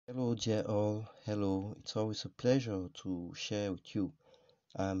Hello, dear all. Hello, it's always a pleasure to share with you.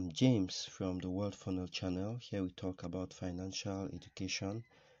 I'm James from the World Funnel channel. Here we talk about financial education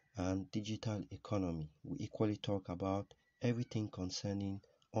and digital economy. We equally talk about everything concerning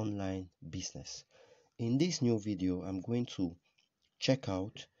online business. In this new video, I'm going to check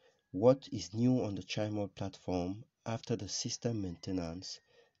out what is new on the CHYmall platform after the system maintenance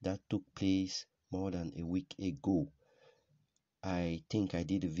that took place more than a week ago. I think I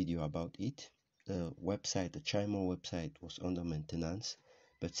did a video about it. The website, the CHYmall website, was under maintenance,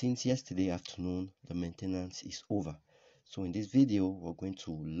 but since yesterday afternoon, the maintenance is over. So in this video, we're going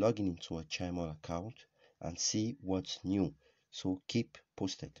to log in into a CHYmall account and see what's new. So keep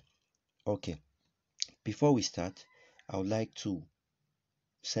posted. Okay, before we start, I would like to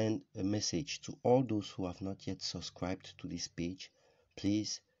send a message to all those who have not yet subscribed to this page.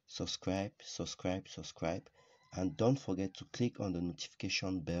 Please subscribe, and don't forget to click on the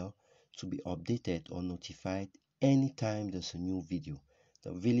notification bell to be updated or notified anytime there's a new video.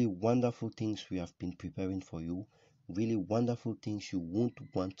 The really wonderful things we have been preparing for you, really wonderful things you won't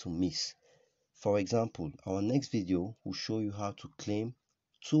want to miss. For example, our next video will show you how to claim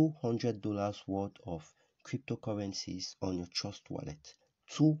 $200 worth of cryptocurrencies on your Trust wallet.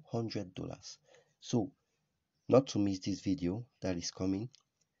 $200. So, not to miss this video that is coming,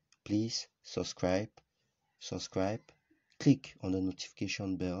 please subscribe, click on the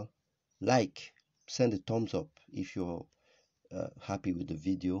notification bell, like, send a thumbs up if you're happy with the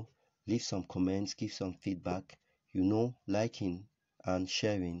video, leave some comments, give some feedback. You know, liking and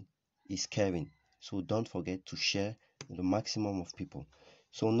sharing is caring, so don't forget to share with the maximum of people.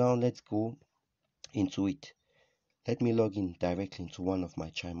 So now let's go into it. Let me log in directly into one of my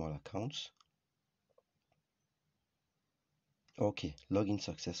CHYmall accounts. Okay, login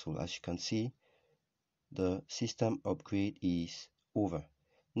successful. As you can see, the system upgrade is over.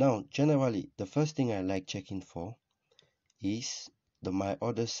 Now, generally, the first thing I like checking for is the My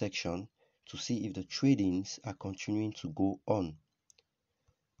Orders section to see if the tradings are continuing to go on.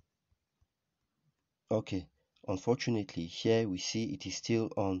 Okay, unfortunately, here we see it is still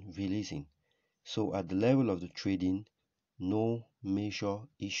on releasing. So at the level of the trading, no major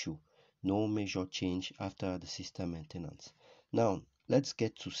issue, no major change after the system maintenance. Now, let's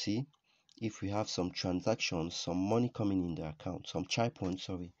get to see if we have some transactions, some money coming in the account, some CHY points,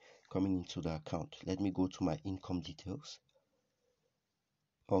 coming into the account. Let me go to my income details.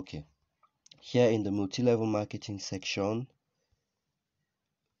 Okay, here in the multi-level marketing section,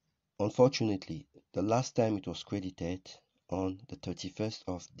 unfortunately, the last time it was credited on the 31st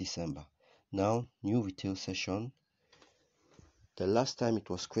of December. Now, new retail session, the last time it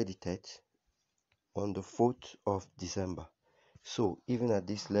was credited on the 4th of December. So even at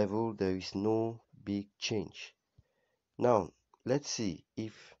this level, there is no big change. Now, let's see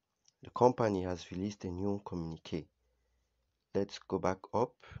if the company has released a new communique. Let's go back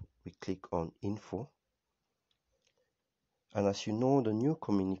up. We click on info. And as you know, the new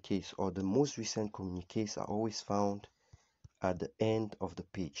communiques or the most recent communiques are always found at the end of the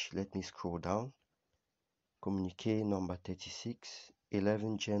page. Let me scroll down. Communique number 36,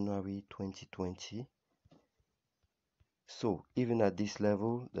 11 January 2020. So even at this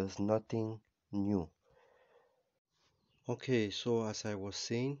level, there's nothing new. Okay, so as I was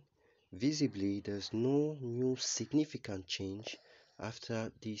saying, visibly there's no new significant change after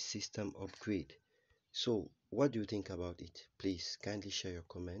this system upgrade. So what do you think about it? Please kindly share your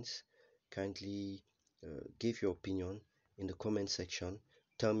comments. Kindly give your opinion in the comment section.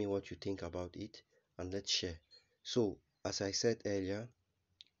 Tell me what you think about it and let's share. So as I said earlier,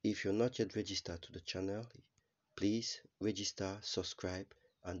 if you're not yet registered to the channel, please register, subscribe,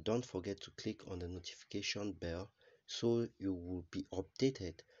 and don't forget to click on the notification bell so you will be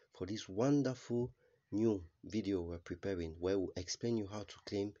updated for this wonderful new video we're preparing, where we'll explain you how to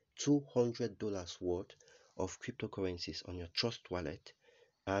claim $200 worth of cryptocurrencies on your Trust wallet,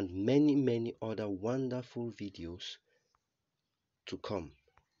 and many other wonderful videos to come.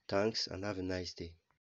 Thanks and have a nice day.